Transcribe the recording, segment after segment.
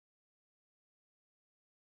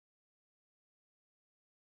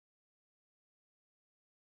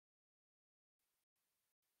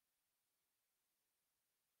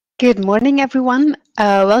Good morning, everyone.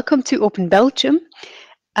 Welcome to Open Belgium.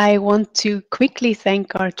 I want to quickly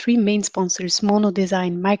thank our three main sponsors,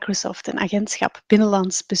 Monodesign, Microsoft, and Agentschap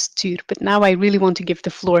Binnenlands Bestuur. But now I really want to give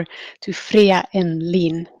the floor to Freya and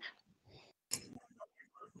Leen.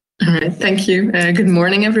 All right, thank you. Good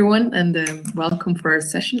morning, everyone, and welcome for our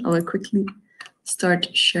session. I'll quickly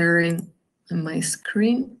start sharing my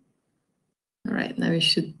screen. All right, now we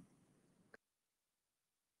should...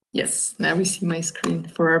 Yes, now we see my screen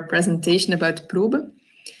for our presentation about Probe.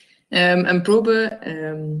 And Probe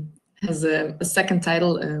has a second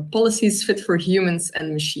title, Policies Fit for Humans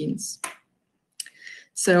and Machines.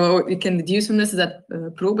 So what we can deduce from this is that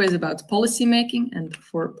Probe is about policy making, and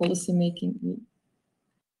for policy making,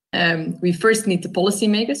 we first need the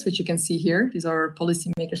policymakers, which you can see here. These are our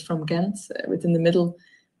policymakers from Ghent. Within the middle,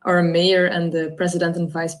 our mayor and the president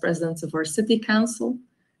and vice presidents of our city council.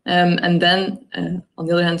 And then, on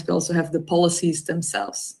the other hand, we also have the policies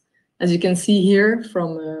themselves. As you can see here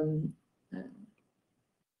from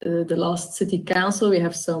the last city council, we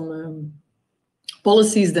have some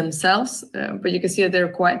policies themselves, but you can see that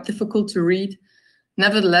they're quite difficult to read.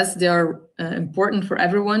 Nevertheless, they are important for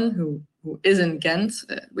everyone who is in Ghent,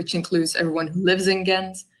 which includes everyone who lives in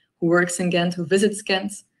Ghent, who works in Ghent, who visits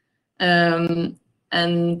Ghent. And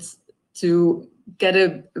to get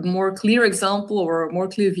a more clear example or a more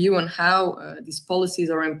clear view on how these policies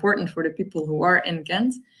are important for the people who are in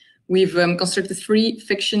Ghent, we've constructed three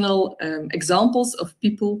fictional examples of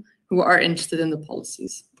people who are interested in the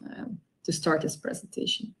policies to start this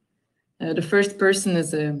presentation. The first person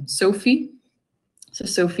is Sophie. So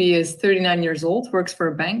Sophie is 39 years old, works for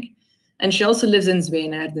a bank, and she also lives in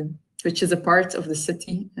Zwijnaarden, which is a part of the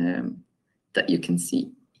city that you can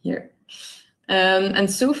see here. And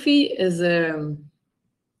Sophie is a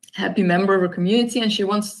happy member of her community, and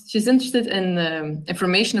she's interested in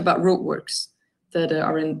information about roadworks that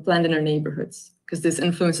are planned in her neighborhoods, because this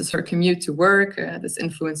influences her commute to work, this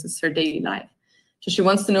influences her daily life. So she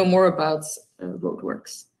wants to know more about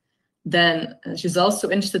roadworks. Then she's also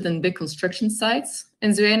interested in big construction sites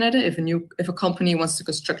in Zwijnaarden, if a company wants to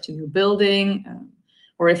construct a new building,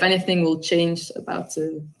 or if anything will change about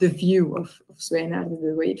the view of Zwijnaarden,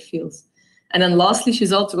 the way it feels. And then lastly,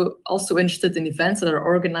 she's also interested in events that are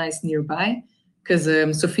organized nearby, because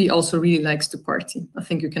Sophie also really likes to party. I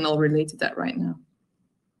think you can all relate to that right now.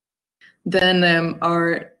 Then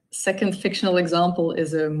our second fictional example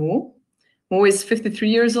is Mo. Mo is 53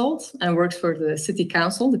 years old and works for the city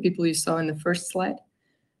council, the people you saw in the first slide.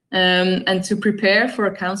 And to prepare for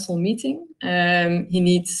a council meeting, he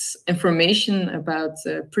needs information about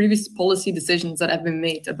previous policy decisions that have been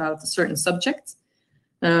made about a certain subject.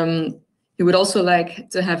 He would also like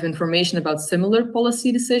to have information about similar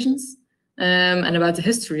policy decisions and about the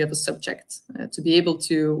history of a subject to be able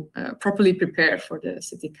to properly prepare for the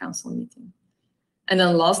city council meeting. And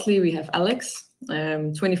then lastly, we have Alex,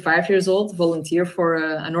 25 years old, volunteer for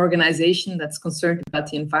an organization that's concerned about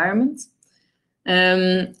the environment.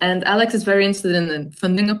 And Alex is very interested in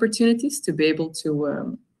funding opportunities to be able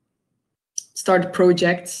to start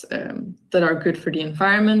projects that are good for the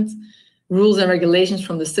environment, rules and regulations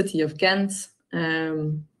from the city of Ghent,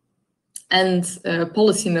 and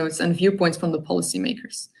policy notes and viewpoints from the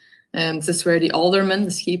policymakers. This is where the aldermen, the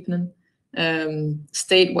schepenen,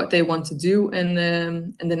 state what they want to do in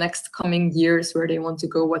the next coming years, where they want to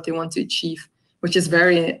go, what they want to achieve, which is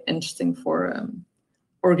very interesting for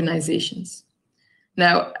organizations.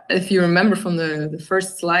 Now, if you remember from the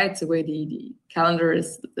first slide, the way the calendar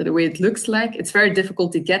is, the way it looks like, it's very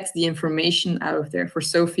difficult to get the information out of there for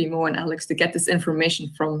Sophie, Mo, and Alex to get this information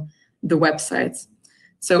from the website.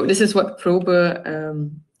 So this is what Probe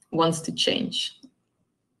wants to change.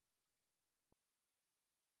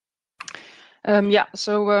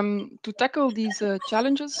 To tackle these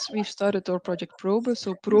challenges, we've started our project Probe.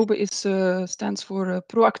 So Probe stands for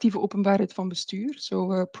proactieve openbaarheid van bestuur.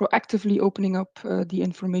 So proactively opening up the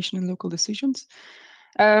information in local decisions.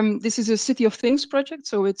 This is a City of Things project,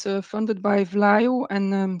 so it's funded by VLAIO,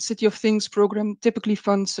 and City of Things program typically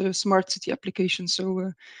funds smart city applications.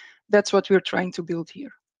 So that's what we're trying to build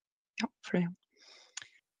here. Yeah, Freya.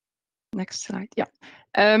 Next slide. Yeah.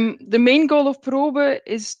 The main goal of Probe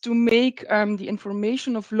is to make the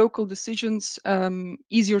information of local decisions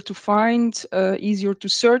easier to find, easier to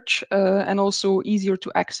search, and also easier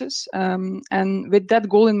to access. And with that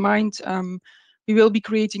goal in mind, we will be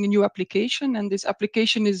creating a new application, and this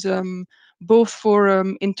application is both for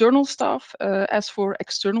internal staff as for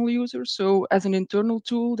external users. So as an internal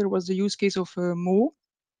tool, there was the use case of Mo.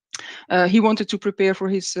 He wanted to prepare for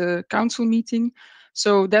his council meeting.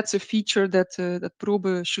 So that's a feature that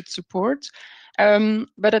Probe should support.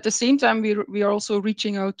 But at the same time, we are also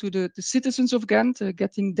reaching out to the citizens of Ghent,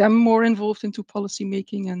 getting them more involved into policy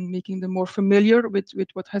making and making them more familiar with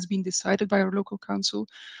what has been decided by our local council.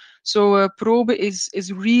 So Probe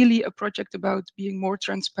is really a project about being more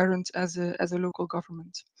transparent as a local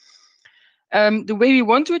government. The way we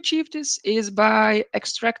want to achieve this is by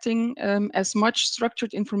extracting as much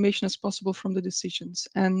structured information as possible from the decisions.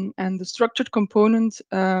 And the structured component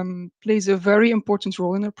plays a very important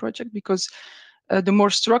role in our project, because the more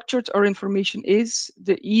structured our information is,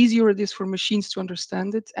 the easier it is for machines to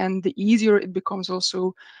understand it, and the easier it becomes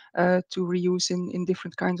also to reuse in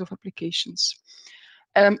different kinds of applications.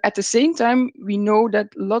 At the same time, we know that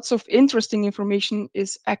lots of interesting information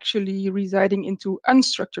is actually residing into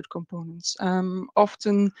unstructured components.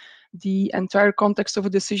 Often the entire context of a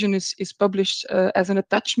decision is published as an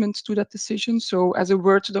attachment to that decision, so as a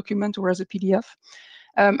Word document or as a PDF.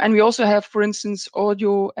 And we also have, for instance,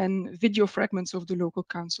 audio and video fragments of the local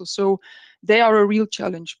council. So they are a real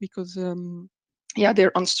challenge, because yeah,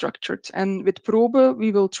 they're unstructured. And with Probe,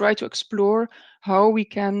 we will try to explore how we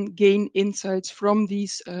can gain insights from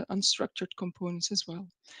these unstructured components as well.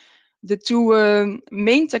 The two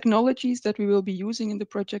main technologies that we will be using in the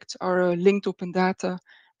project are linked open data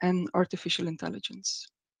and artificial intelligence.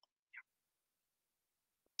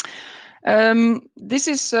 This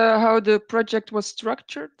is how the project was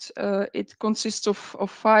structured. It consists of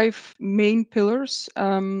 5 main pillars.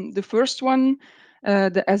 The first one,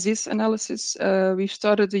 the as-is analysis, we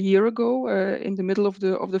started a year ago in the middle of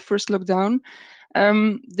the first lockdown.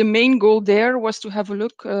 The main goal there was to have a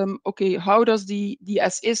look, okay, how does the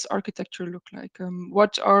as-is architecture look like?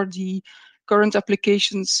 What are the current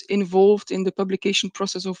applications involved in the publication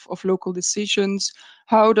process of local decisions?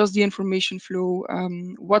 How does the information flow?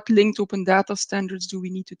 What linked open data standards do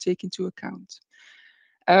we need to take into account?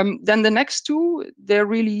 Then the next two, they're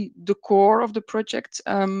really the core of the project.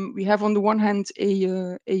 We have on the one hand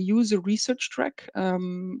a user research track,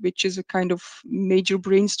 which is a kind of major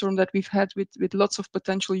brainstorm that we've had with lots of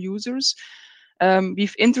potential users.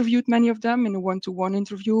 We've interviewed many of them in a one-to-one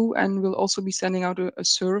interview, and we'll also be sending out a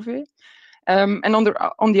survey. And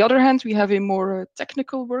on the other hand, we have a more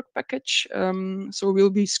technical work package. So we'll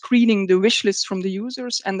be screening the wish list from the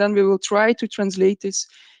users, and then we will try to translate this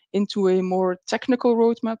into a more technical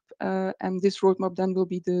roadmap. And this roadmap then will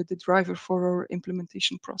be the driver for our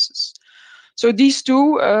implementation process. So these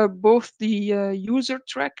two, both the user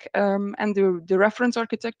track and the reference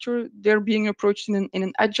architecture, they're being approached in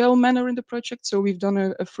an agile manner in the project. So we've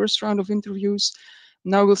done a first round of interviews.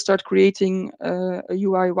 Now we'll start creating a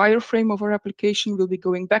UI wireframe of our application. We'll be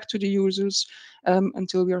going back to the users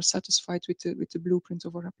until we are satisfied with the blueprint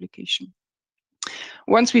of our application.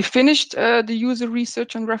 Once we've finished the user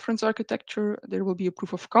research and reference architecture, there will be a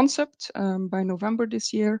proof of concept by November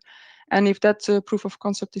this year. And if that proof of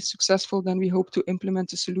concept is successful, then we hope to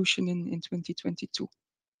implement a solution in 2022.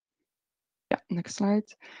 Yeah, next slide.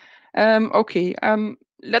 Okay,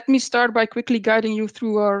 let me start by quickly guiding you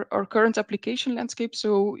through our current application landscape.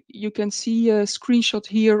 So you can see a screenshot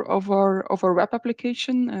here of our web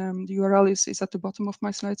application. The URL is at the bottom of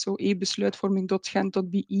my slide, so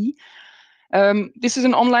e-besluitvorming.gent.be. This is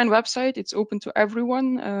an online website. It's open to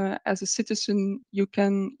everyone. As a citizen, you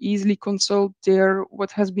can easily consult there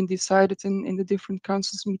what has been decided in the different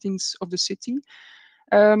councils meetings of the city.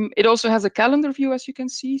 It also has a calendar view, as you can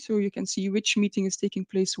see, so you can see which meeting is taking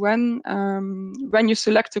place when. When you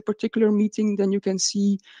select a particular meeting, then you can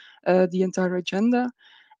see the entire agenda.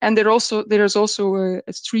 And there's also a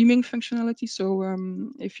streaming functionality. So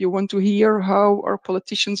if you want to hear how our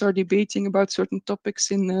politicians are debating about certain topics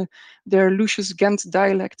in their Lucius Ghent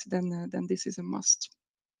dialect, then this is a must.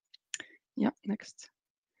 Yeah, next.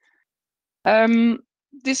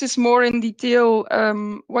 This is more in detail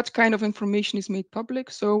what kind of information is made public.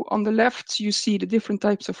 So on the left, you see the different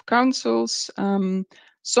types of councils. Some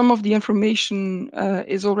of the information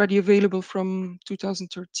is already available from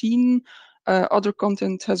 2013. Other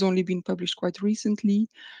content has only been published quite recently.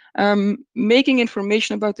 Making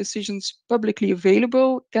information about decisions publicly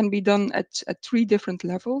available can be done at 3 different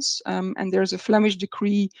levels. And there's a Flemish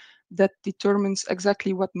decree that determines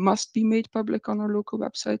exactly what must be made public on our local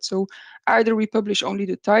website. So either we publish only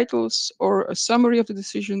the titles or a summary of the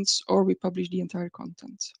decisions, or we publish the entire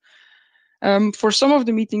content. For some of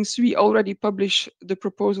the meetings, we already publish the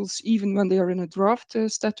proposals even when they are in a draft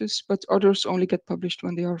status, but others only get published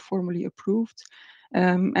when they are formally approved.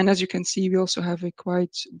 And as you can see, we also have a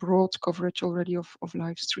quite broad coverage already of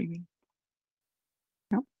live streaming.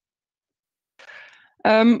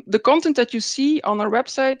 The content that you see on our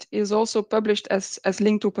website is also published as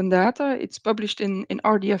linked open data. It's published in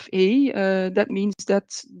RDFA. That means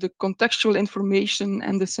that the contextual information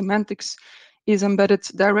and the semantics is embedded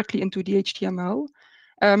directly into the HTML.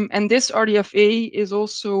 And this RDFA is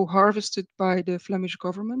also harvested by the Flemish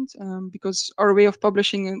government because our way of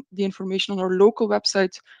publishing the information on our local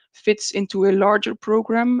website fits into a larger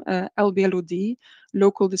program, LBLOD,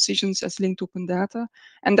 Local Decisions as Linked Open Data.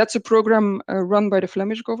 And that's a program run by the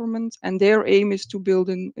Flemish government. And their aim is to build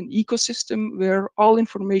an ecosystem where all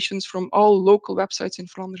information from all local websites in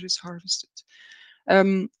Flanders is harvested.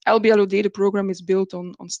 LBLOD, the program, is built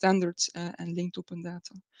on standards and linked open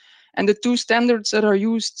data. And the two standards that are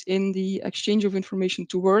used in the exchange of information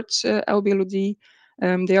towards LBLOD,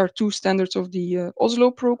 they are two standards of the Oslo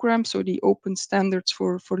program, so the Open Standards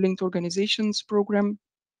for Linked Organizations program.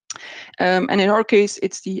 And in our case,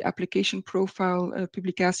 it's the Application Profile,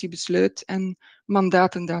 Publicatiebesluit, and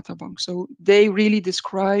Mandatendatabank. So they really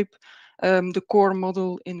describe the core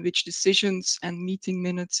model in which decisions and meeting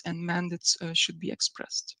minutes and mandates should be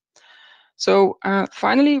expressed. So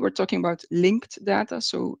finally, we're talking about linked data.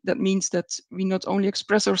 So that means that we not only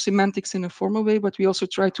express our semantics in a formal way, but we also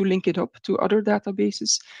try to link it up to other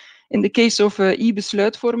databases. In the case of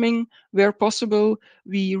e-besluitvorming, where possible,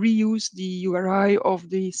 we reuse the URI of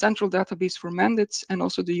the central database for mandates and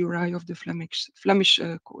also the URI of the Flemish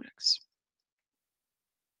codex.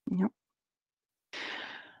 Yeah.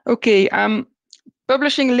 Okay.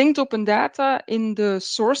 Publishing linked open data in the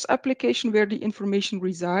source application where the information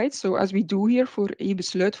resides. So as we do here for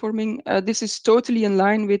e-besluitvorming, this is totally in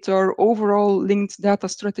line with our overall linked data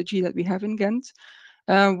strategy that we have in Ghent.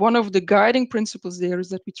 One of the guiding principles there is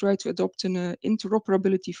that we try to adopt an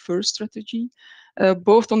interoperability first strategy,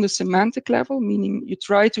 both on the semantic level, meaning you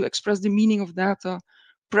try to express the meaning of data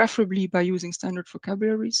preferably by using standard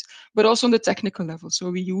vocabularies, but also on the technical level. So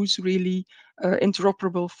we use really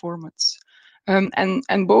interoperable formats.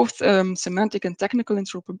 And both semantic and technical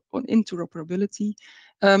interoperability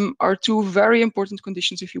are two very important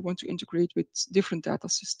conditions if you want to integrate with different data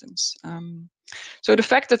systems. So the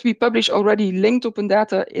fact that we publish already linked open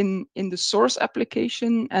data in the source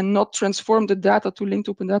application and not transform the data to linked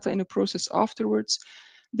open data in a process afterwards,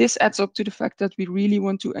 this adds up to the fact that we really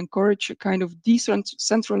want to encourage a kind of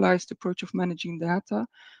decentralized approach of managing data.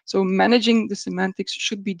 So managing the semantics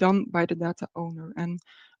should be done by the data owner. And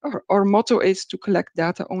our motto is to collect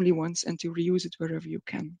data only once and to reuse it wherever you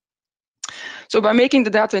can. So by making the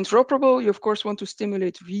data interoperable, you of course want to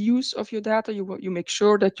stimulate reuse of your data. You make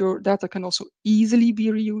sure that your data can also easily be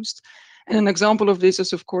reused. And an example of this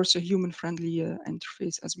is of course a human-friendly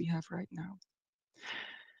interface as we have right now.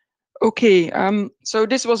 Okay, so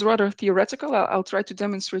this was rather theoretical. I'll try to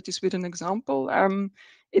demonstrate this with an example.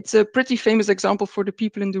 It's a pretty famous example for the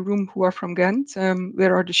people in the room who are from Ghent.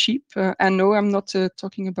 Where are the sheep? And no, I'm not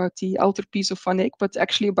talking about the altarpiece of Van Eyck, but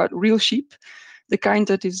actually about real sheep, the kind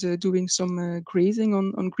that is doing some grazing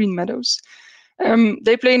on green meadows.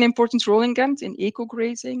 They play an important role in Ghent in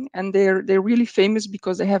eco-grazing, and they're really famous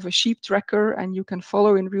because they have a sheep tracker, and you can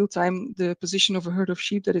follow in real time the position of a herd of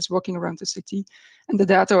sheep that is walking around the city. And the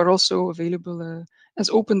data are also available as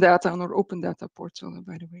open data on our open data portal,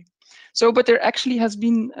 by the way. So, but there actually has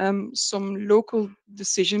been some local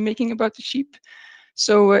decision making about the sheep.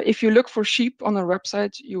 So if you look for sheep on our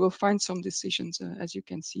website, you will find some decisions, as you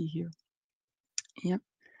can see here. Yeah.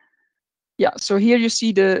 Yeah, so here you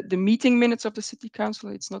see the meeting minutes of the city council.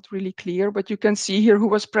 It's not really clear, but you can see here who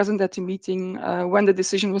was present at the meeting, when the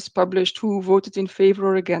decision was published, who voted in favor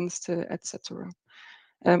or against, etc.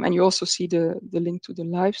 And you also see the link to the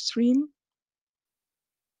live stream.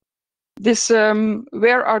 This,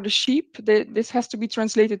 where are the sheep? This has to be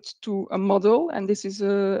translated to a model, and this is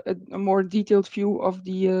a more detailed view of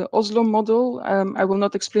the Oslo model. I will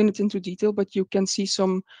not explain it into detail, but you can see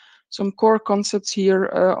some core concepts here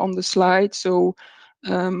on the slide. So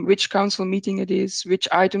which council meeting it is, which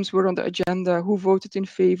items were on the agenda, who voted in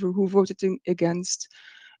favor, who voted against,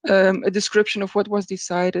 a description of what was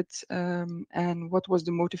decided, and what was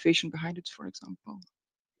the motivation behind it, for example.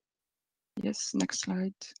 Yes, next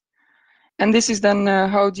slide. And this is then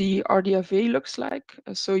how the RDFA looks like.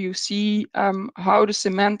 So you see how the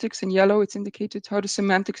semantics in yellow, it's indicated how the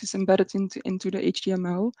semantics is embedded into the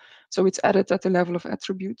HTML. So it's added at the level of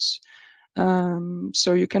attributes.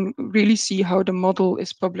 So you can really see how the model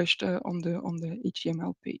is published on the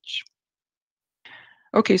HTML page.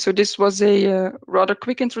 Okay, so this was a rather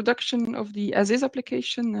quick introduction of the as-is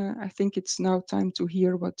application. I think it's now time to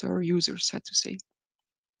hear what our users had to say.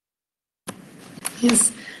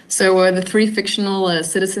 Yes, so the three fictional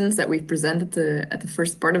citizens that we've presented at the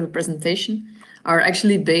first part of the presentation are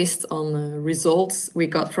actually based on results we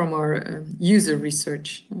got from our user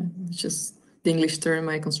research, which is the English term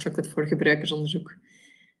I constructed for gebruikersonderzoek.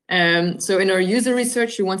 So in our user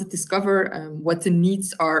research, we want to discover what the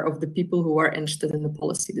needs are of the people who are interested in the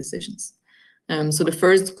policy decisions. So the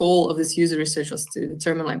first goal of this user research was to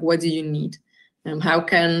determine, like, what do you need? How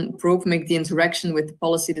can Probe make the interaction with the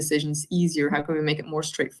policy decisions easier? How can we make it more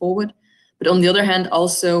straightforward? But on the other hand,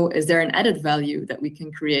 also, is there an added value that we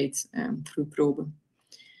can create through Probe?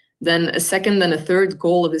 Then a second and a third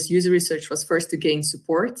goal of this user research was first to gain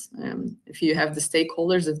support. If you have the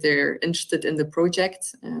stakeholders, if they're interested in the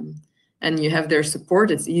project and you have their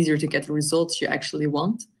support, it's easier to get the results you actually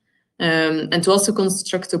want. And to also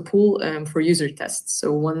construct a pool for user tests.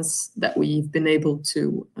 So once that we've been able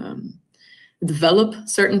to develop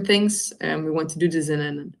certain things, we want to do this in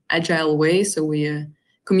an agile way. So we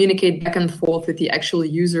communicate back and forth with the actual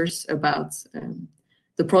users about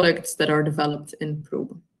the products that are developed in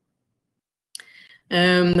Probe.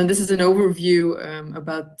 And this is an overview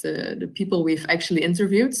about the people we've actually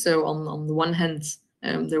interviewed. So on the one hand,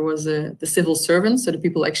 there was the civil servants, so the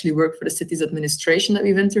people who actually work for the city's administration that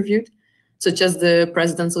we've interviewed, such as the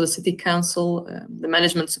presidents of the city council, the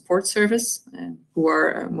management support service, who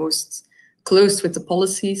are most close with the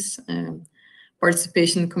policies,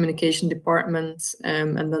 participation communication departments,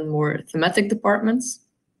 and then more thematic departments.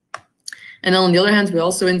 And on the other hand, we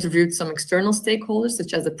also interviewed some external stakeholders,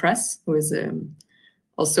 such as the press, who is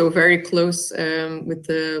also very close with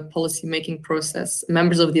the policy-making process,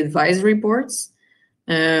 members of the advisory boards,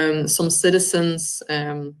 some citizens,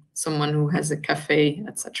 someone who has a cafe,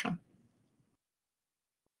 etc.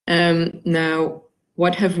 Now,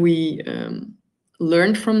 what have we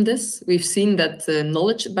learned from this? We've seen that the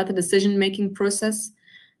knowledge about the decision-making process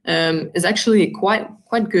is actually quite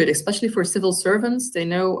good, especially for civil servants. They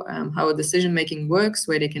know how a decision-making works,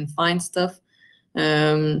 where they can find stuff.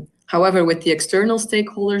 However, with the external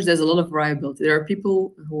stakeholders, there's a lot of variability. There are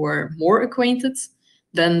people who are more acquainted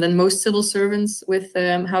than most civil servants with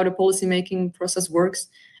how the policymaking process works.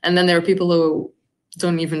 And then there are people who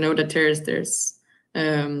don't even know that there's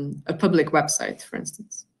a public website, for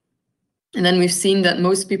instance. And then we've seen that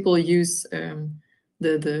most people use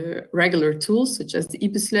the regular tools, such as the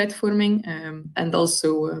e-besluitvorming, and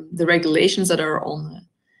also the regulations that are on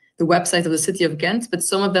the website of the city of Ghent, but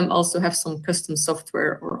some of them also have some custom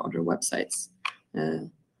software or other websites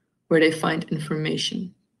where they find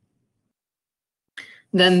information.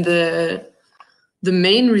 Then the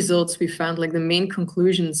main results we found, like the main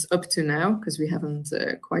conclusions up to now, because we haven't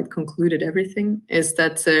quite concluded everything, is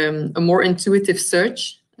that a more intuitive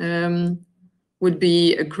search would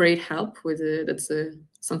be a great help. That's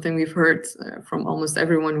something we've heard from almost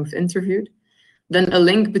everyone we've interviewed. Then a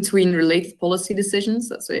link between related policy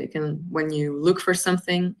decisions. So you can, when you look for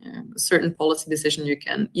something, a certain policy decision, you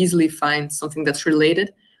can easily find something that's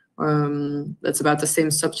related, that's about the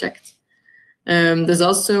same subject. There's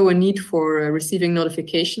also a need for receiving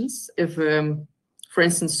notifications. If, for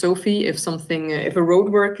instance, Sophie, if a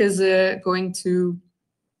roadwork is going to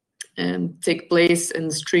take place in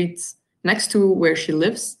the street next to where she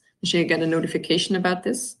lives, she get a notification about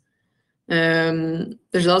this.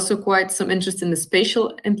 There's also quite some interest in the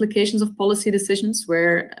spatial implications of policy decisions,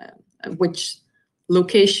 where which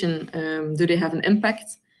location do they have an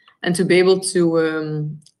impact, and to be able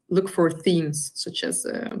to look for themes such as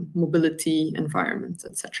mobility, environment,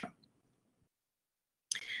 etc.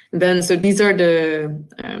 Then, so these are the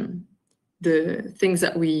things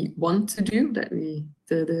that we want to do,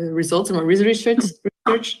 the results of our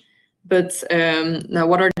research. But now,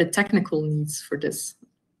 what are the technical needs for this?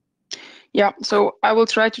 Yeah, so I will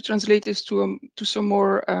try to translate this to some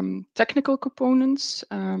more technical components.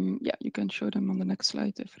 Yeah, you can show them on the next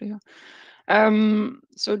slide, Freya.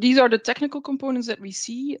 So these are the technical components that we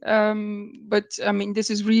see, but I mean, this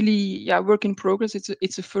is really work in progress.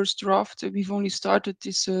 It's a first draft. We've only started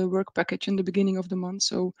this work package in the beginning of the month,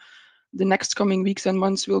 so the next coming weeks and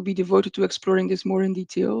months will be devoted to exploring this more in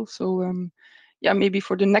detail. So yeah, maybe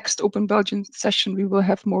for the next Open Belgian session, we will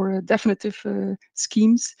have more definitive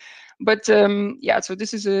schemes. But yeah, so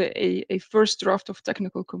this is a first draft of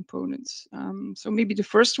technical components. So maybe the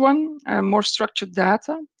first one, more structured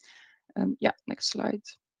data. Yeah, next slide.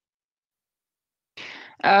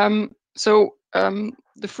 So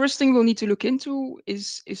the first thing we'll need to look into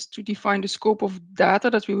is to define the scope of data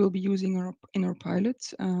that we will be using in our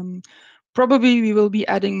pilot. Probably we will be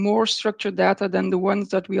adding more structured data than the ones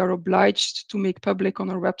that we are obliged to make public on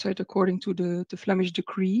our website according to the Flemish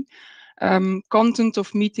decree. Content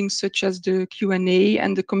of meetings such as the Q&A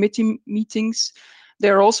and the committee meetings, They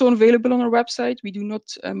are also available on our website. We do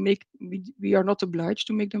not we are not obliged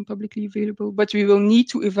to make them publicly available, but we will need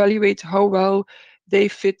to evaluate how well they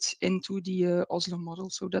fit into the Oslo model.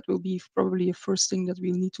 So that will be probably a first thing that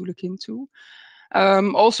we'll need to look into.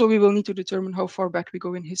 Also, we will need to determine how far back we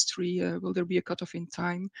go in history. Will there be a cutoff in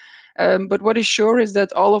time? But what is sure is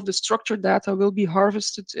that all of the structured data will be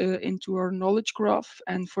harvested into our knowledge graph.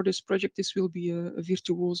 And for this project, this will be a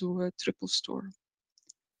virtuoso triple store.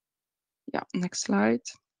 Yeah, next slide.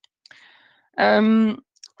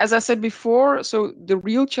 As I said before, so the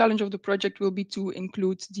real challenge of the project will be to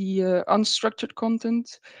include the unstructured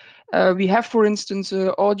content. We have, for instance,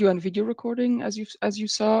 audio and video recording, as you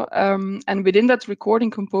saw, and within that recording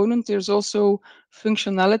component, there's also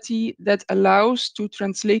functionality that allows to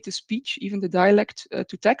translate the speech, even the dialect,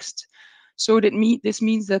 to text. So this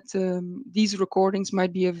means that these recordings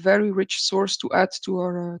might be a very rich source to add to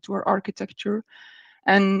our architecture.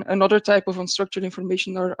 And another type of unstructured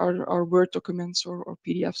information are Word documents or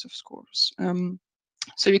PDFs, of course.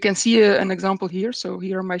 So you can see an example here. So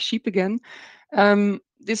here are my sheep again.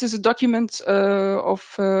 This is a document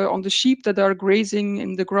on the sheep that are grazing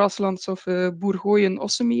in the grasslands of Bourgogne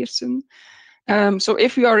Ossemeersen. So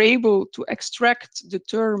if we are able to extract the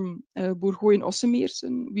term Bourgogne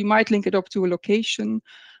Ossemeersen, we might link it up to a location,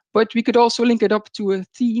 but we could also link it up to a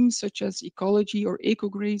theme such as ecology or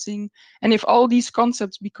eco-grazing. And if all these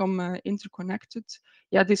concepts become interconnected,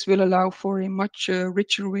 yeah, this will allow for a much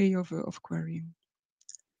richer way of querying.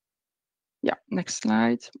 Yeah, next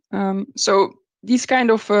slide. So these kind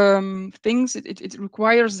of things, it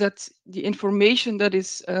requires that the information that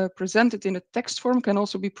is presented in a text form can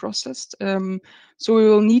also be processed. So we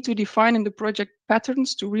will need to define in the project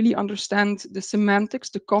patterns to really understand the semantics,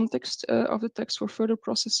 the context of the text for further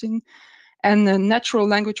processing. And natural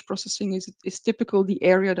language processing is typical the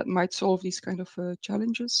area that might solve these kind of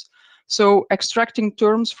challenges. So extracting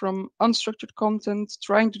terms from unstructured content,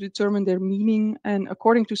 trying to determine their meaning, and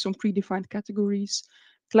according to some predefined categories,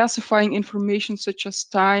 classifying information such as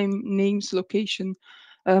time, names, location.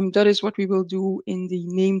 That is what we will do in the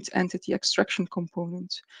named entity extraction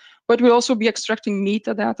component. But we'll also be extracting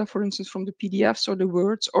metadata, for instance, from the PDFs or the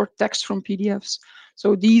words or text from PDFs.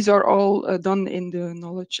 So these are all done in the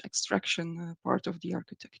knowledge extraction part of the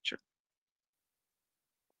architecture.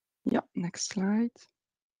 Yeah, next slide.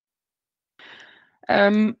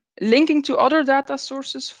 Linking to other data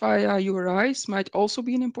sources via URIs might also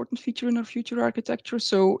be an important feature in our future architecture.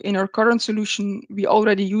 So in our current solution, we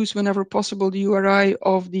already use whenever possible the URI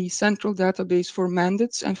of the central database for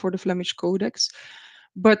mandates and for the Flemish Codex.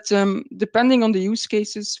 But depending on the use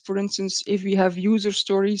cases, for instance, if we have user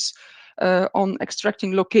stories on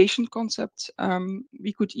extracting location concepts,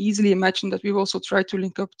 we could easily imagine that we will also try to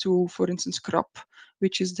link up to, for instance, CRAP,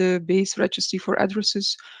 which is the base registry for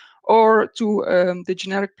addresses, or to the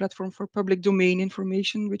generic platform for public domain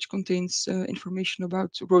information, which contains information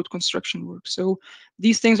about road construction work. So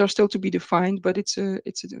these things are still to be defined, but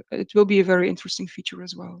it will be a very interesting feature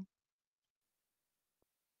as well.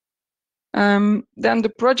 Then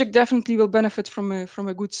the project definitely will benefit from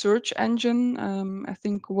a good search engine. I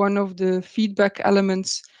think one of the feedback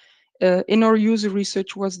elements in our user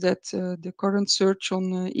research was that the current search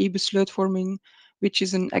on e-besluitvorming, which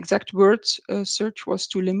is an exact word search, was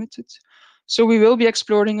too limited. So we will be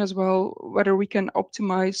exploring as well whether we can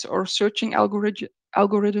optimize our searching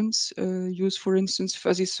algorithms, use, for instance,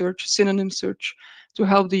 fuzzy search, synonym search, to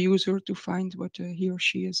help the user to find what he or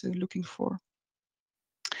she is looking for.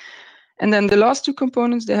 And then the last two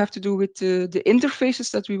components, they have to do with the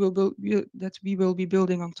interfaces that we will be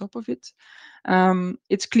building on top of it.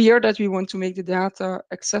 It's clear that we want to make the data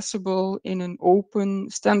accessible in an open,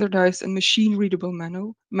 standardized, and machine-readable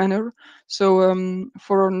manner. So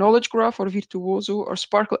for our knowledge graph or Virtuoso, our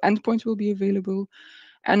Sparkle endpoint will be available,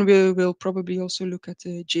 and we will probably also look at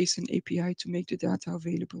the JSON API to make the data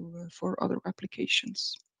available for other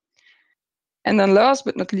applications. And then last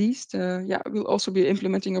but not least, yeah, we'll also be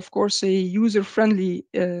implementing, of course, a user-friendly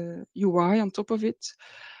UI on top of it.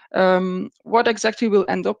 What exactly we'll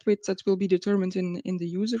end up with, that will be determined in the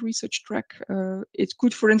user research track. It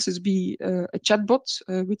could, for instance, be a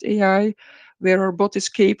chatbot with AI, where our bot is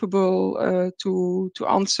capable to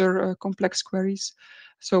answer complex queries.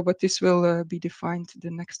 So, but this will be defined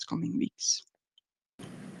the next coming weeks.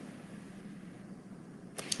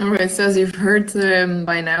 All right, so as you've heard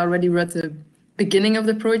by now already, we're at the beginning of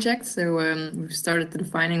the project. So we've started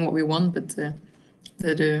defining what we want, but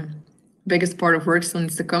the biggest part of work still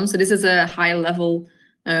needs to come. So this is a high-level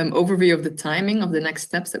overview of the timing of the next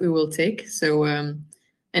steps that we will take. So in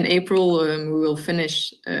April, we will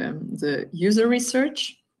finish the user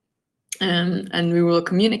research, and we will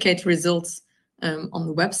communicate results on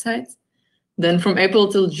the website. Then from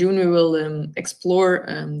April till June, we will explore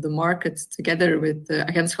the market together with the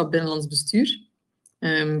Agentschap Binnenlands Bestuur,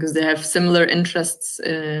 because they have similar interests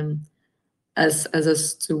as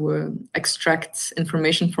us to extract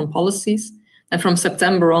information from policies. And from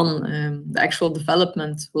September on, the actual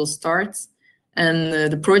development will start.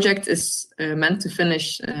 And the project is meant to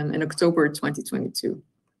finish in October 2022.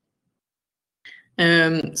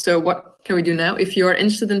 So what can we do now? If you are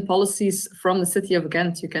interested in policies from the city of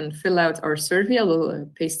Ghent, you can fill out our survey. I will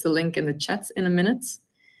paste the link in the chat in a minute.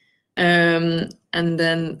 And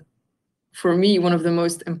then for me, one of the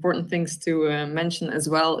most important things to mention as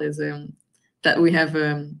well is that we have,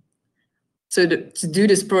 to do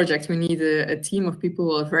this project, we need a team of people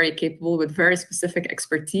who are very capable with very specific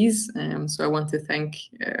expertise. So I want to thank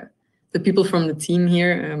the people from the team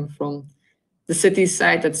here, from the city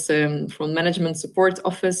side, that's from Management Support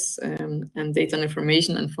Office and Data and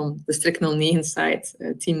Information, and from the Stricknell 9 side,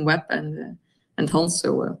 Team Web and Hans.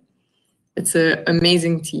 So it's an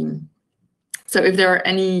amazing team. So if there are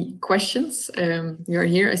any questions, you are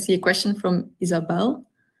here. I see a question from Isabel.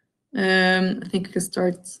 I think we can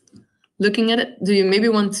start looking at it. Do you maybe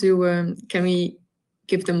want to, can we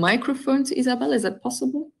give the microphone to Isabel? Is that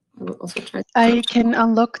possible? I will also try. I can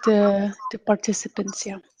unlock the participants,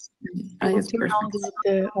 yeah. I will turn on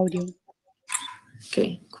the audio.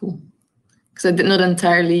 Okay, cool. Because I did not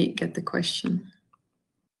entirely get the question.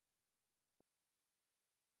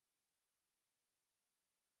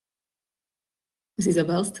 Is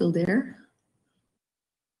Isabel still there?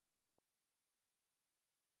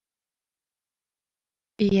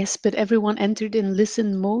 Yes, but everyone entered in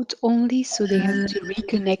listen mode only, so they have to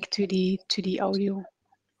reconnect to the audio.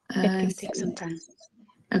 It can take some time.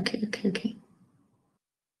 Okay.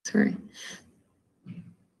 Sorry.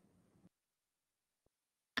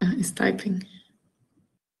 It's typing.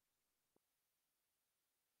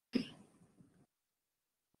 Okay.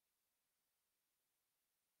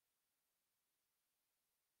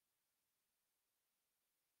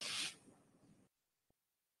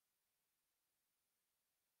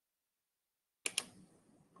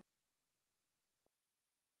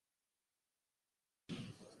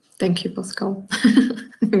 Thank you, Pascal.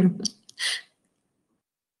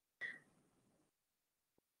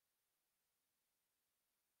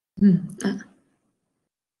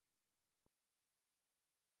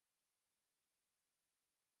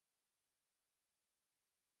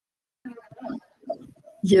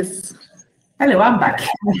 Yes. Hello, I'm back.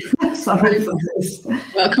 Sorry for this.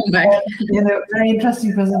 Welcome back. Very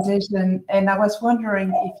interesting presentation. And I was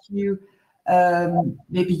wondering if you,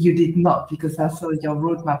 maybe you did not, because I saw your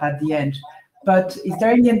roadmap at the end, but is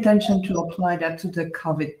there any intention to apply that to the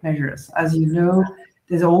COVID measures? As you know,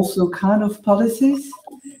 there's also kind of policies.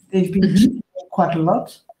 They've been changing quite a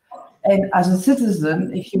lot. And as a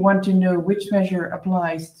citizen, if you want to know which measure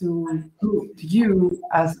applies to you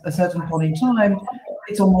as a certain point in time,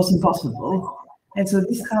 it's almost impossible. And so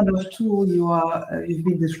this kind of tool you've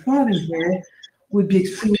been describing here would be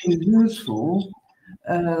extremely useful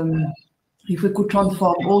if we could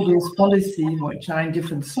transform all those policies, which are in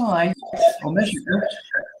different size or measure,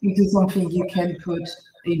 into something you can put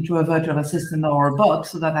into a virtual assistant or a bot,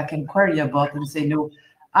 so that I can query a bot and say, no,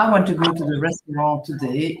 I want to go to the restaurant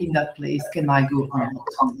today in that place. Can I go or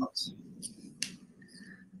not?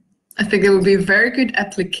 I think it would be a very good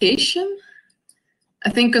application. I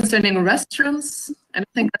think concerning restaurants, I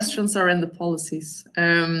don't think restaurants are in the policies.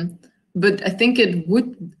 But I think it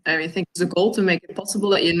would, I think it's a goal to make it possible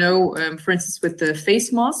that, for instance, with the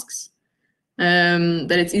face masks,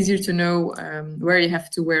 that it's easier to know where you have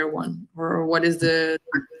to wear one or what is the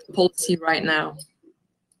policy right now.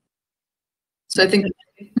 So I think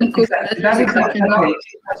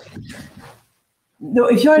No,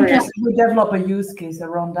 if you're interested, we develop a use case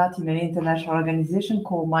around that in an international organization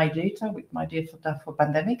called My Data, with My Data for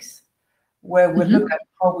Pandemics, where we look at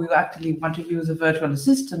how we actually want to use a virtual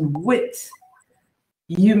assistant with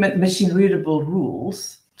human machine readable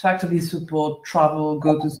rules to actually support travel,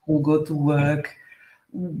 go to school, go to work,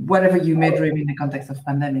 whatever you may dream in the context of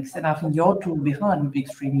pandemics. And I think your tool behind would be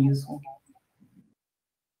extremely useful.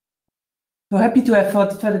 So happy to have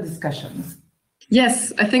further discussions.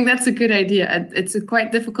 Yes, I think that's a good idea. It's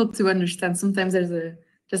quite difficult to understand. Sometimes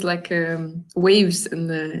there's like waves in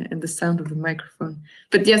the sound of the microphone.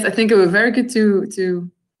 But yes, I think it would be very good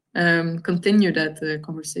to continue that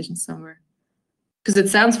conversation somewhere, because it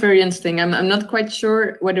sounds very interesting. I'm not quite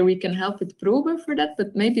sure whether we can help with Probe for that,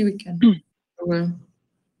 but maybe we can.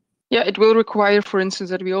 Yeah, it will require, for instance,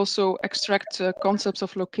 that we also extract concepts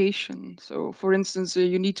of location. So, for instance,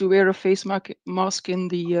 you need to wear a face mask in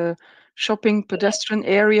the shopping pedestrian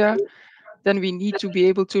area. then we need to be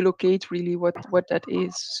able to locate really what that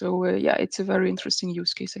is. So yeah, it's a very interesting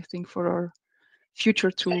use case, I think, for our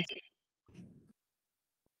future tool.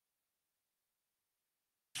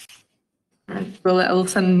 Right. Well, I'll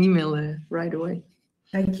send an email right away.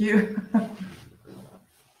 Thank you.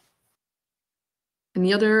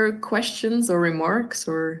 Any other questions or remarks?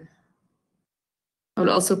 Or I will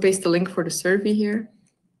also paste the link for the survey here.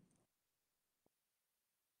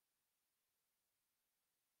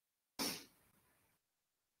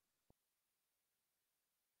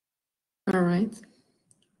 All right.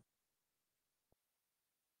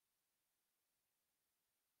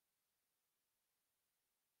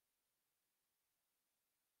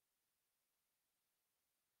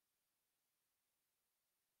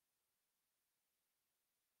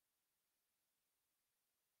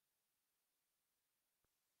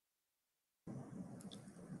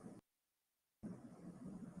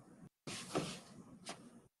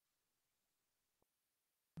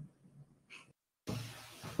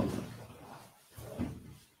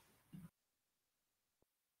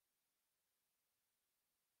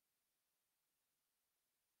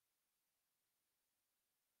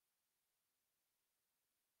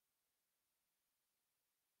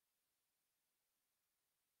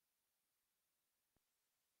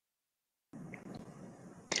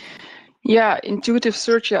 Yeah, intuitive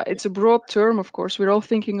search. Yeah, it's a broad term, of course. We're all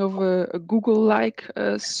thinking of a Google-like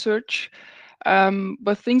search.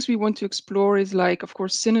 But things we want to explore is like, of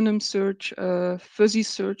course, synonym search, fuzzy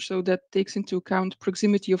search, so that takes into account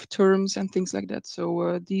proximity of terms and things like that.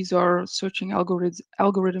 So these are searching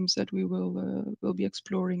algorithms that we will be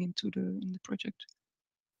exploring in the project.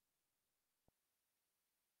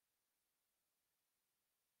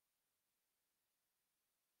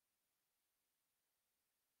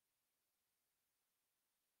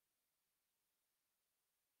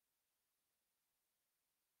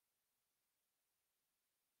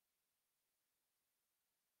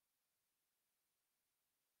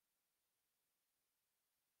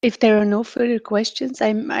 If there are no further questions,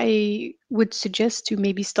 I would suggest to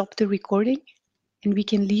maybe stop the recording and we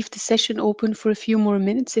can leave the session open for a few more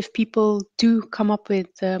minutes. If people do come up with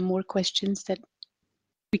more questions, that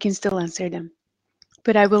we can still answer them.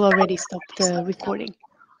 But I will already stop the recording.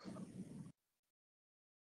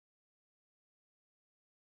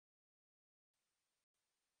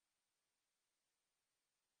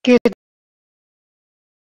 Good.